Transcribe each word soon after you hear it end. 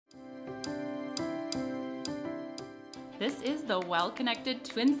This is the Well Connected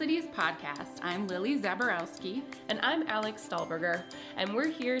Twin Cities podcast. I'm Lily Zaborowski. And I'm Alex Stahlberger. And we're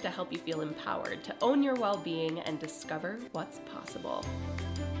here to help you feel empowered to own your well-being and discover what's possible.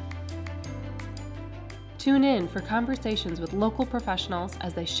 Tune in for conversations with local professionals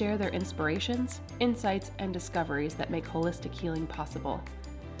as they share their inspirations, insights, and discoveries that make holistic healing possible.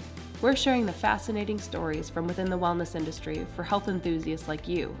 We're sharing the fascinating stories from within the wellness industry for health enthusiasts like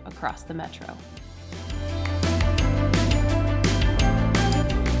you across the metro.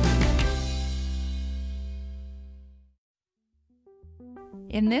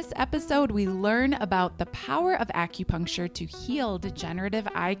 In this episode, we learn about the power of acupuncture to heal degenerative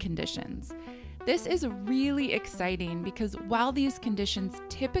eye conditions. This is really exciting because while these conditions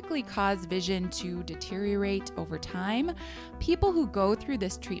typically cause vision to deteriorate over time, people who go through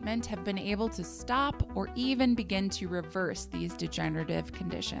this treatment have been able to stop or even begin to reverse these degenerative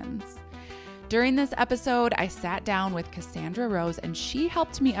conditions. During this episode, I sat down with Cassandra Rose and she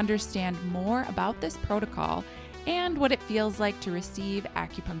helped me understand more about this protocol and what it feels like to receive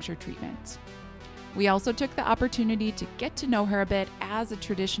acupuncture treatment. We also took the opportunity to get to know her a bit as a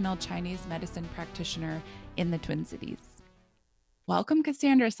traditional Chinese medicine practitioner in the Twin Cities. Welcome,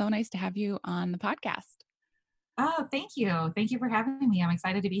 Cassandra. So nice to have you on the podcast. Oh, thank you. Thank you for having me. I'm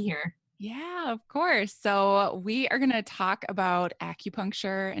excited to be here. Yeah, of course. So we are going to talk about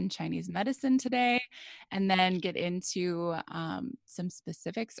acupuncture and Chinese medicine today, and then get into some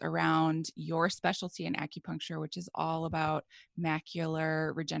specifics around your specialty in acupuncture, which is all about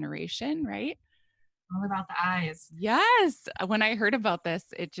macular regeneration, right? All about the eyes. Yes. When I heard about this,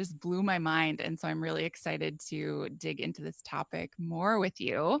 it just blew my mind. And so I'm really excited to dig into this topic more with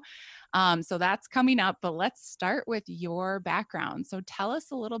you. So that's coming up, but let's start with your background. So tell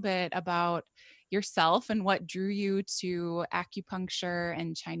us a little bit about yourself and what drew you to acupuncture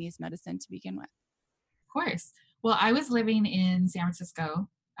and Chinese medicine to begin with. Of course. Well, I was living in San Francisco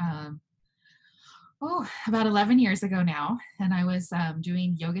about 11 years ago now, and I was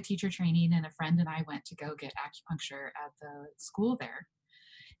doing yoga teacher training, and a friend and I went to go get acupuncture at the school there.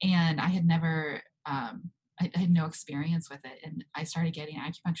 And I had never, I had no experience with it, and I started getting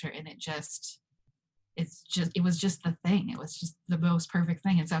acupuncture, and it was just the thing. It was just the most perfect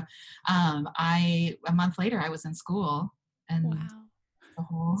thing. And so a month later, I was in school, and wow. the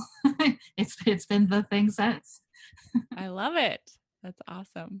whole, it's been the thing since. I love it. That's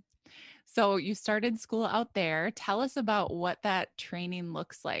awesome. So you started school out there. Tell us about what that training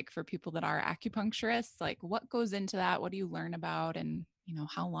looks like for people that are acupuncturists. Like what goes into that? What do you learn about? And,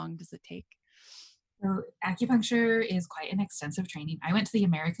 how long does it take? So acupuncture is quite an extensive training. I went to the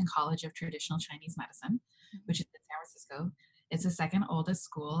American College of Traditional Chinese Medicine, which is in San Francisco. It's the second oldest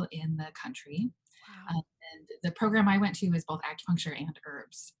school in the country. Wow. And the program I went to is both acupuncture and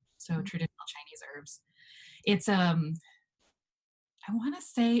herbs. So traditional Chinese herbs. It's I want to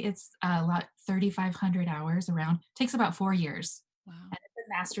say it's a lot, 3,500 hours around. Takes about 4 years. Wow. And it's a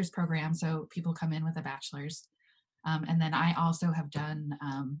master's program, so people come in with a bachelor's. And then I also have done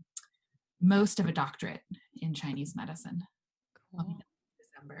most of a doctorate in Chinese medicine. Cool.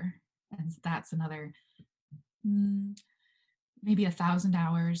 December. And that's another maybe 1,000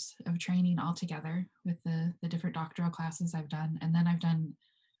 hours of training altogether with the different doctoral classes I've done. And then I've done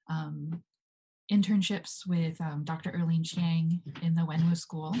internships with Dr. Erlene Chiang in the Wenwu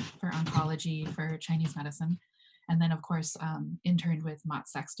School for oncology for Chinese medicine. And then, of course, interned with Mott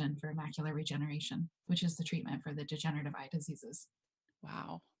Sexton for macular regeneration, which is the treatment for the degenerative eye diseases.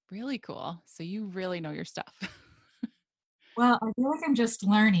 Wow. Really cool. So you really know your stuff. Well, I feel like I'm just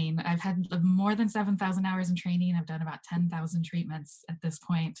learning. I've had more than 7,000 hours in training. I've done about 10,000 treatments at this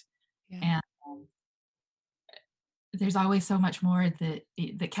point. Yeah. And there's always so much more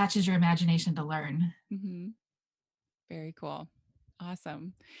that catches your imagination to learn. Mm-hmm. Very cool.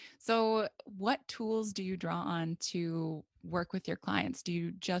 Awesome. So what tools do you draw on to work with your clients? Do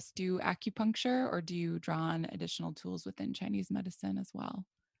you just do acupuncture or do you draw on additional tools within Chinese medicine as well?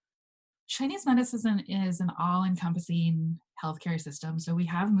 Chinese medicine is an all-encompassing healthcare system. So we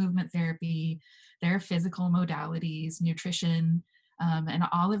have movement therapy, there are physical modalities, nutrition, and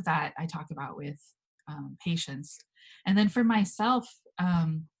all of that I talk about with patients. And then for myself,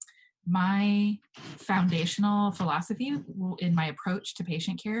 my foundational philosophy in my approach to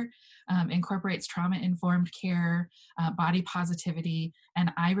patient care incorporates trauma-informed care, body positivity,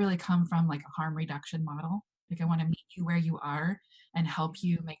 and I really come from like a harm reduction model. Like I want to meet you where you are and help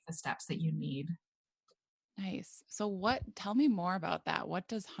you make the steps that you need. Nice. So tell me more about that. What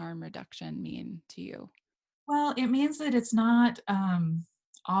does harm reduction mean to you? Well, it means that it's not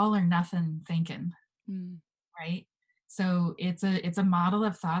all or nothing thinking, right? So it's a model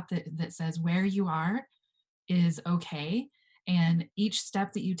of thought that says where you are, is okay. And each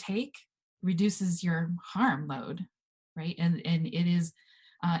step that you take reduces your harm load, right? And it is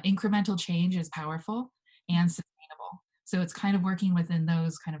incremental change is powerful and sustainable. So it's kind of working within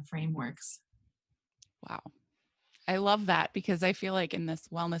those kind of frameworks. Wow. I love that because I feel like in this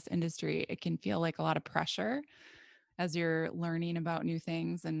wellness industry, it can feel like a lot of pressure as you're learning about new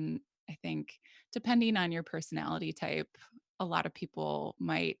things. And I think depending on your personality type, a lot of people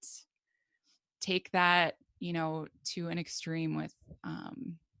might take that, to an extreme with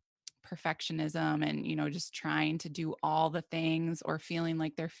perfectionism and, just trying to do all the things or feeling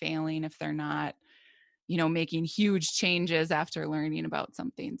like they're failing if they're not, making huge changes after learning about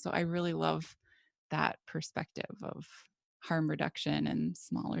something. So I really love that perspective of harm reduction and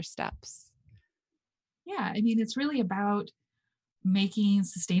smaller steps. Yeah, I mean, it's really about making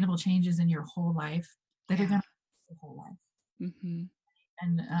sustainable changes in your whole life that are going to last your whole life. Mm-hmm.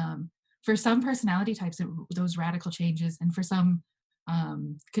 And for some personality types, those radical changes, and for some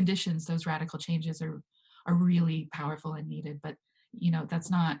conditions, those radical changes are really powerful and needed. But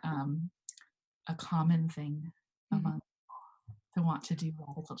that's not a common thing among people to want to do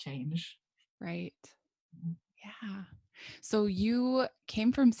radical change. Right. Yeah. So you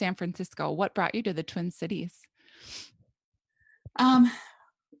came from San Francisco. What brought you to the Twin Cities?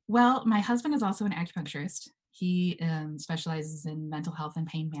 Well, my husband is also an acupuncturist. He specializes in mental health and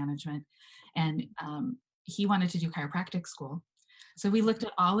pain management, and he wanted to do chiropractic school. So we looked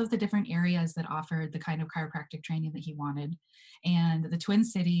at all of the different areas that offered the kind of chiropractic training that he wanted. And the Twin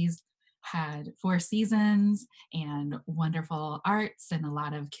Cities had 4 seasons and wonderful arts and a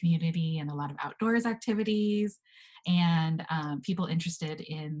lot of community and a lot of outdoors activities and people interested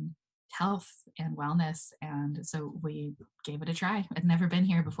in health and wellness. And so we gave it a try. I'd never been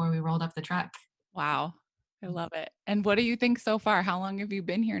here before we rolled up the truck. Wow. I love it. And what do you think so far? How long have you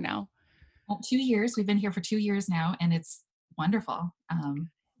been here now? Well, 2 years. We've been here for 2 years now, and it's wonderful.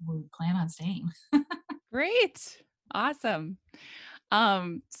 We plan on staying. Great. Awesome.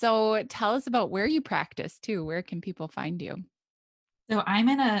 So tell us about where you practice too. Where can people find you? So I'm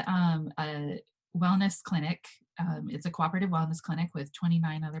in a wellness clinic. It's a cooperative wellness clinic with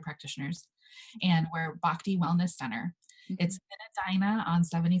 29 other practitioners, and we're Bhakti Wellness Center. Mm-hmm. It's in Edina on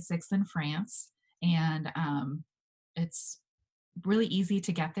 76th in France, and it's really easy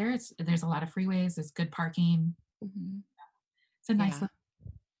to get there. There's a lot of freeways. There's good parking. Mm-hmm. It's a nice.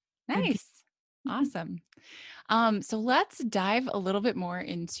 Nice. Awesome. So let's dive a little bit more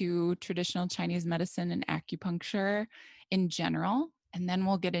into traditional Chinese medicine and acupuncture in general, and then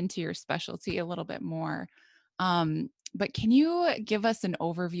we'll get into your specialty a little bit more. But can you give us an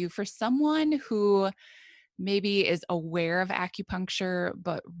overview for someone who maybe is aware of acupuncture,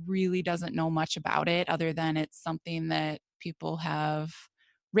 but really doesn't know much about it other than it's something that people have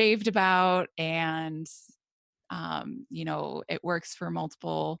raved about and, it works for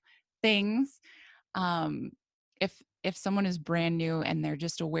multiple things. If someone is brand new and they're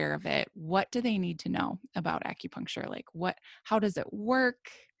just aware of it, what do they need to know about acupuncture? Like how does it work?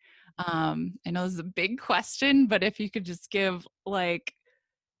 I know this is a big question, but if you could just give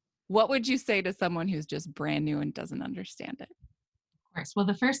what would you say to someone who's just brand new and doesn't understand it? Of course. Well,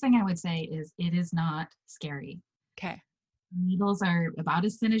 the first thing I would say is it is not scary. Okay. Needles are about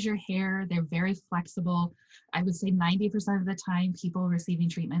as thin as your hair. They're very flexible. I would say 90% of the time people receiving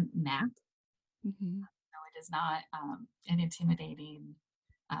treatment nap. Mm-hmm. No, it is not an intimidating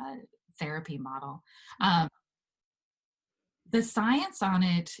therapy model. The science on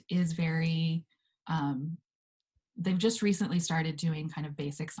it is very, they've just recently started doing kind of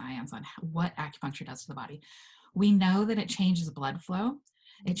basic science on what acupuncture does to the body. We know that it changes blood flow,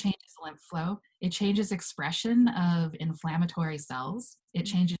 it changes lymph flow, it changes expression of inflammatory cells, it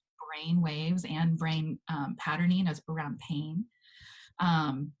changes brain waves and brain patterning around pain,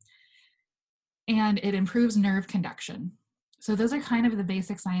 and it improves nerve conduction. So those are kind of the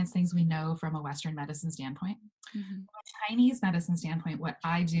basic science things we know from a Western medicine standpoint. Mm-hmm. From a Chinese medicine standpoint, what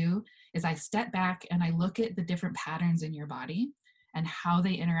I do is I step back and I look at the different patterns in your body and how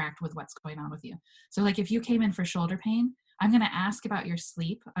they interact with what's going on with you. So like if you came in for shoulder pain, I'm going to ask about your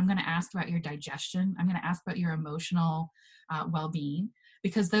sleep. I'm going to ask about your digestion. I'm going to ask about your emotional well-being,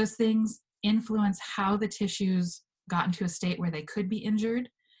 because those things influence how the tissues got into a state where they could be injured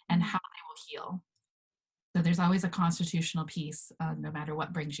and how they will heal. So there's always a constitutional piece, no matter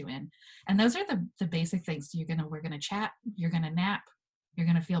what brings you in. And those are the basic things. We're gonna chat, you're gonna nap, you're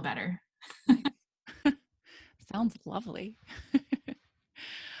gonna feel better. Sounds lovely.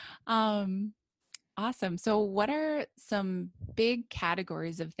 Awesome. So what are some big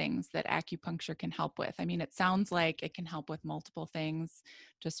categories of things that acupuncture can help with? I mean, it sounds like it can help with multiple things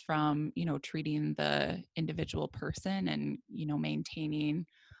just from, treating the individual person and, maintaining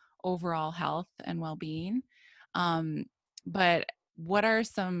overall health and well-being. Um, but what are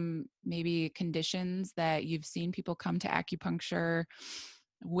some maybe conditions that you've seen people come to acupuncture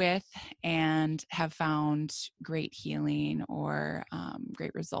with and have found great healing or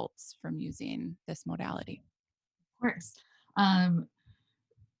great results from using this modality? Of course. Um,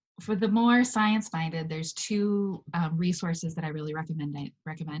 for the more science-minded, there's two resources that I really recommend.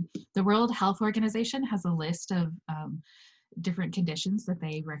 The World Health Organization has a list of different conditions that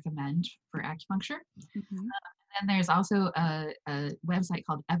they recommend for acupuncture. Mm-hmm. And there's also a website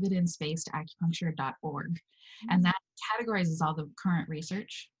called evidencebasedacupuncture.org, and that categorizes all the current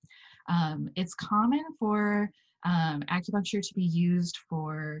research. It's common for acupuncture to be used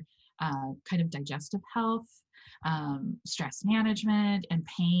for kind of digestive health, stress management, and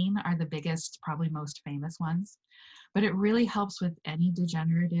pain are the biggest, probably most famous ones. But it really helps with any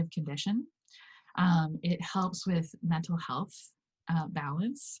degenerative condition. It helps with mental health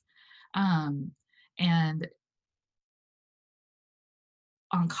balance. And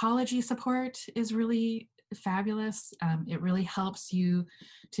oncology support is really fabulous. It really helps you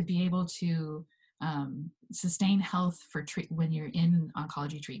to be able to sustain health for when you're in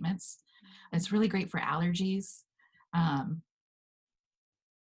oncology treatments. It's really great for allergies.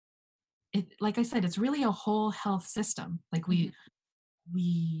 Like I said, it's really a whole health system. Like we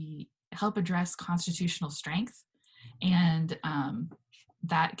help address constitutional strength, and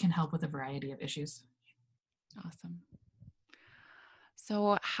that can help with a variety of issues. Awesome.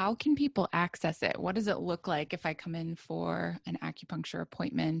 So how can people access it? What does it look like if I come in for an acupuncture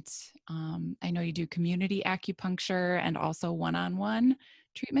appointment? I know you do community acupuncture and also one-on-one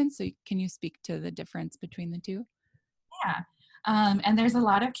treatments. So can you speak to the difference between the two? Yeah. And there's a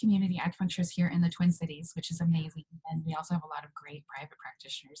lot of community acupuncturists here in the Twin Cities, which is amazing. And we also have a lot of great private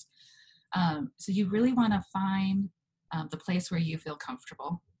practitioners. So you really want to find the place where you feel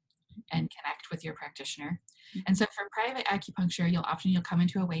comfortable and connect with your practitioner. And so for private acupuncture, you'll come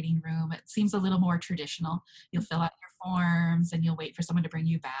into a waiting room. It seems a little more traditional. You'll fill out your forms and you'll wait for someone to bring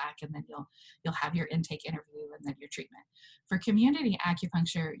you back, and then you'll have your intake interview and then your treatment. For community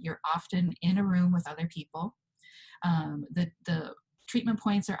acupuncture, you're often in a room with other people. The treatment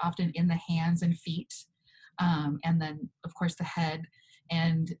points are often in the hands and feet, and then of course the head,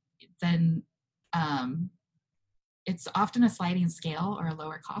 and then it's often a sliding scale or a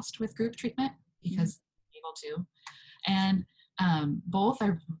lower cost with group treatment because able to, and both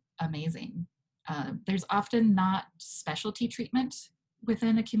are amazing. There's often not specialty treatment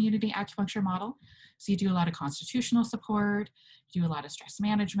within a community acupuncture model. So you do a lot of constitutional support, you do a lot of stress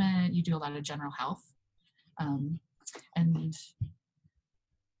management, you do a lot of general health. And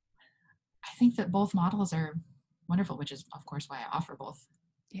I think that both models are wonderful, which is of course why I offer both.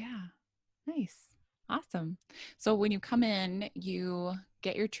 Yeah, nice. Awesome. So when you come in, you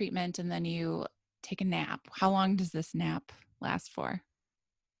get your treatment and then you take a nap. How long does this nap last for?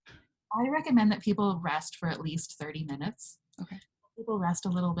 I recommend that people rest for at least 30 minutes. Okay. People rest a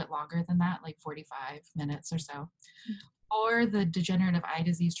little bit longer than that, like 45 minutes or so. Or the degenerative eye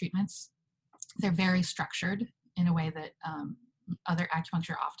disease treatments, they're very structured in a way that other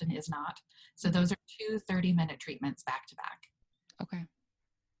acupuncture often is not. So those are 2 30-minute treatments back to back. Okay.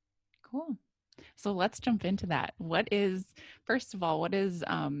 Cool. So let's jump into that. First of all, what is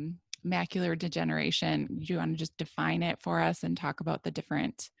macular degeneration? Do you want to just define it for us and talk about the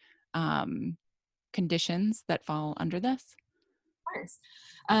different conditions that fall under this? Of course.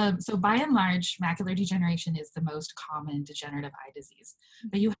 So by and large, macular degeneration is the most common degenerative eye disease.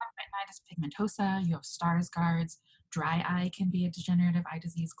 But you have retinitis pigmentosa, you have Stargardt's, dry eye can be a degenerative eye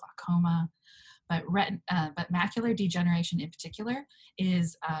disease, glaucoma. But macular degeneration in particular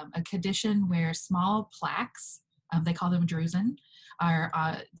is a condition where small plaques, they call them drusen,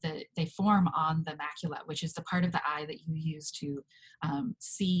 they form on the macula, which is the part of the eye that you use to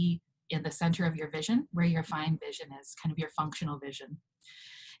see in the center of your vision, where your fine vision is, kind of your functional vision.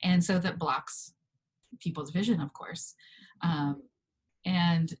 And so that blocks people's vision, of course.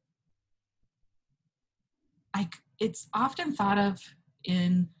 And it's often thought of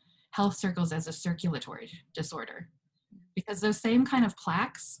in health circles as a circulatory disorder, because those same kind of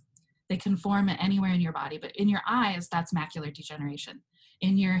plaques, they can form anywhere in your body, but in your eyes, that's macular degeneration.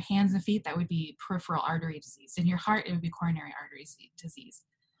 In your hands and feet, that would be peripheral artery disease. In your heart, it would be coronary artery disease.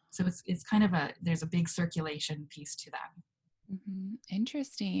 So it's kind of there's a big circulation piece to that. Mm-hmm.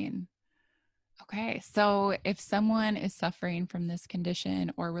 Interesting. Okay. So if someone is suffering from this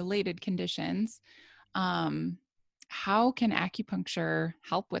condition or related conditions, How can acupuncture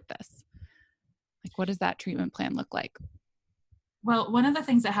help with this? Like, what does that treatment plan look like? Well, one of the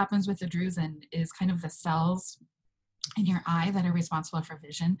things that happens with the drusen is kind of the cells in your eye that are responsible for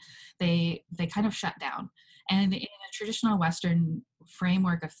vision. They kind of shut down. And in a traditional Western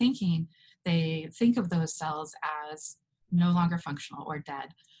framework of thinking, they think of those cells as no longer functional or dead.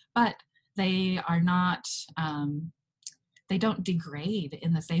 But they are not, they don't degrade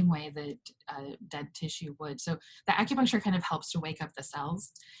in the same way that dead tissue would. So the acupuncture kind of helps to wake up the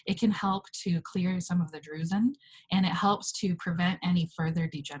cells. It can help to clear some of the drusen, and it helps to prevent any further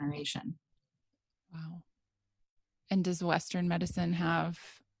degeneration. Wow. And does Western medicine have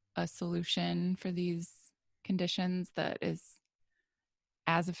a solution for these conditions that is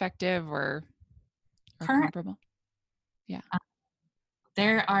as effective or comparable? Yeah.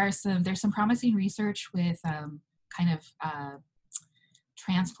 There's some promising research with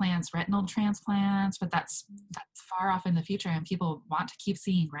transplants, retinal transplants, but that's far off in the future, and people want to keep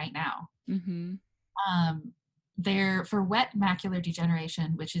seeing right now. Mm-hmm. For wet macular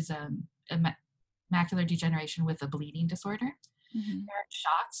degeneration, which is macular degeneration with a bleeding disorder, Mm-hmm. there are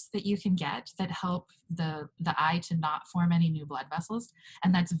shots that you can get that help the eye to not form any new blood vessels,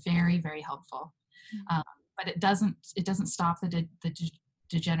 and that's very, very helpful. Mm-hmm. But it doesn't stop the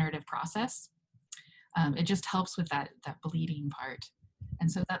degenerative process. It just helps with that bleeding part. And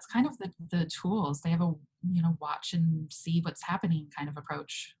so that's kind of the tools. They have a watch and see what's happening kind of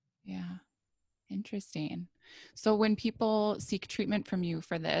approach. Yeah. Interesting. So when people seek treatment from you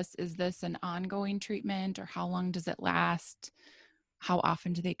for this, is this an ongoing treatment, or how long does it last? How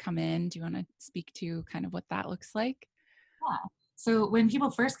often do they come in? Do you want to speak to kind of what that looks like? Yeah. So when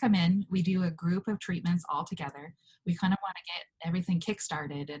people first come in, we do a group of treatments all together. We kind of want to get everything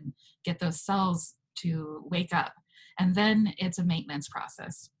kickstarted and get those cells to wake up. And then it's a maintenance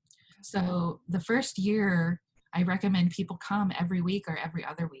process. So the first year, I recommend people come every week or every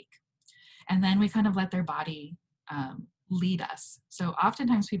other week. And then we kind of let their body lead us. So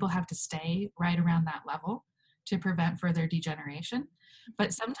oftentimes people have to stay right around that level to prevent further degeneration.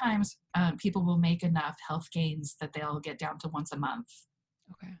 But sometimes people will make enough health gains that they'll get down to once a month.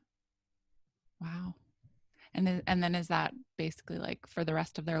 Okay. Wow. And then is that basically like for the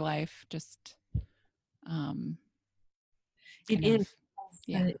rest of their life? Just it is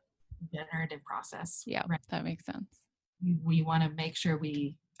a degenerative process. Yeah, right? That makes sense. We want to make sure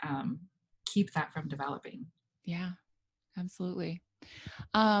we keep that from developing. Yeah, absolutely.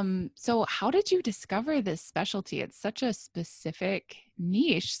 So how did you discover this specialty? It's such a specific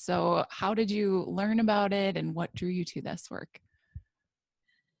niche. So how did you learn about it, and what drew you to this work?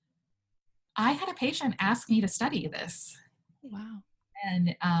 I had a patient ask me to study this. Wow.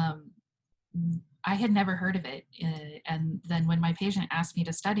 And I had never heard of it. And then when my patient asked me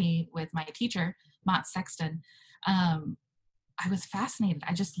to study with my teacher, Mott Sexton, I was fascinated.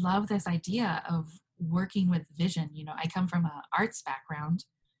 I just love this idea of working with vision. I come from an arts background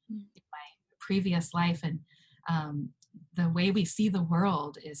in my previous life, and the way we see the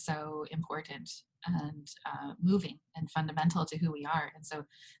world is so important and moving and fundamental to who we are. And so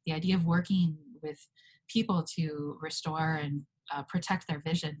the idea of working with people to restore and protect their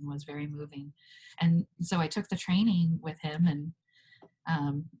vision was very moving. And so I took the training with him,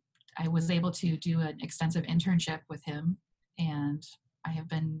 and I was able to do an extensive internship with him, and I have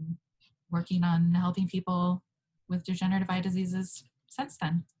been working on helping people with degenerative eye diseases since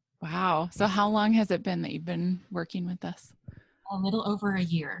then. Wow. So how long has it been that you've been working with this? A little over a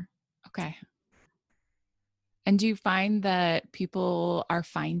year. Okay. And do you find that people are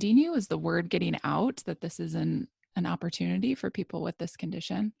finding you? Is the word getting out that this is an opportunity for people with this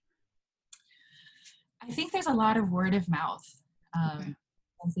condition? I think there's a lot of word of mouth. Okay.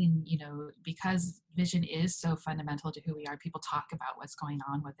 Something, because vision is so fundamental to who we are, people talk about what's going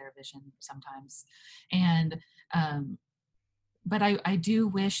on with their vision sometimes. And, but I do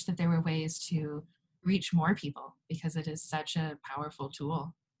wish that there were ways to reach more people, because it is such a powerful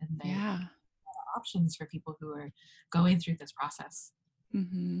tool, and there are options for people who are going through this process.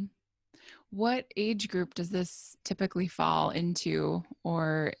 Mm-hmm. What age group does this typically fall into,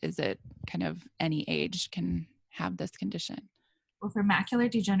 or is it kind of any age can have this condition? Well, for macular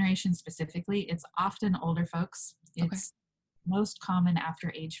degeneration specifically, it's often older folks. It's most common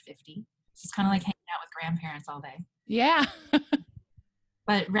after age 50. So it's kind of like hanging out with grandparents all day. Yeah.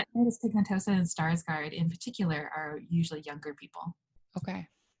 But retinitis pigmentosa and Stargardt in particular are usually younger people. Okay.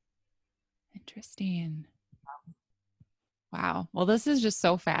 Interesting. Wow. Well, this is just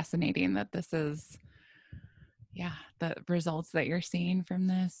so fascinating that this is, the results that you're seeing from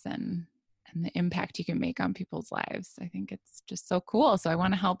this and the impact you can make on people's lives. I think it's just so cool. So I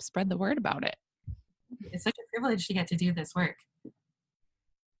want to help spread the word about it. It's such a privilege to get to do this work.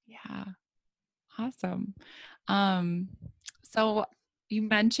 Yeah. Awesome. So you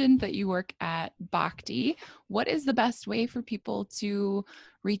mentioned that you work at Bhakti. What is the best way for people to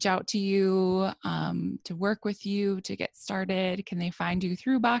reach out to you, to work with you, to get started? Can they find you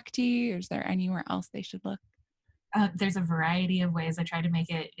through Bhakti, or is there anywhere else they should look? There's a variety of ways. I try to make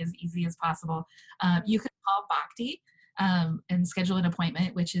it as easy as possible. You can call Bhakti and schedule an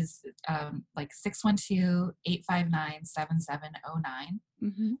appointment, which is like 612-859-7709.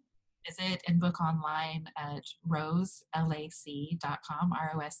 Mm-hmm. Visit and book online at roselac.com,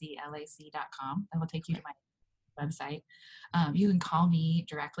 ROSELAC.com. That will take you to my website. You can call me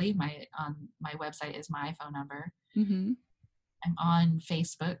directly. My website is my phone number. Mm-hmm. I'm on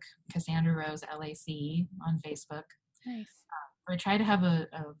Facebook, Cassandra Rose LAC on Facebook. Nice. I try to have a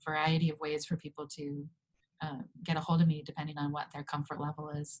variety of ways for people to get a hold of me depending on what their comfort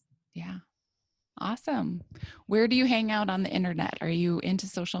level is. Yeah. Awesome. Where do you hang out on the internet? Are you into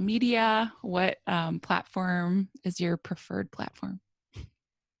social media? What platform is your preferred platform?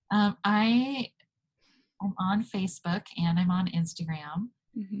 I'm on Facebook and I'm on Instagram.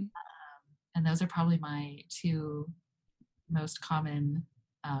 Mm-hmm. And those are probably my two most common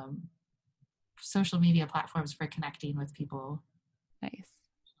social media platforms for connecting with people. Nice.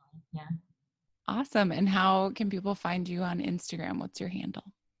 Yeah. Awesome. And how can people find you on Instagram? What's your handle?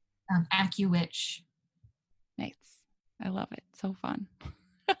 AccuWitch. Nice. I love it. So fun.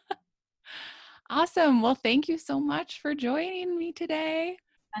 Awesome. Well, thank you so much for joining me today.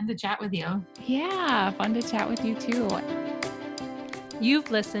 Fun to chat with you. Yeah, fun to chat with you too.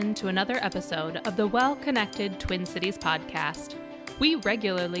 You've listened to another episode of the Well-Connected Twin Cities podcast. We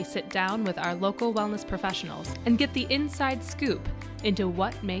regularly sit down with our local wellness professionals and get the inside scoop into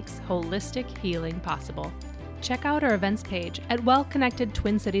what makes holistic healing possible. Check out our events page at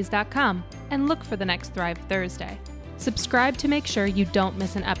wellconnectedtwincities.com and look for the next Thrive Thursday. Subscribe to make sure you don't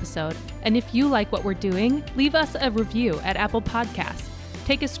miss an episode. And if you like what we're doing, leave us a review at Apple Podcasts.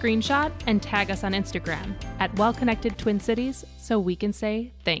 Take a screenshot and tag us on Instagram at Well-Connected Twin Cities so we can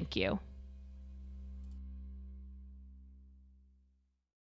say thank you.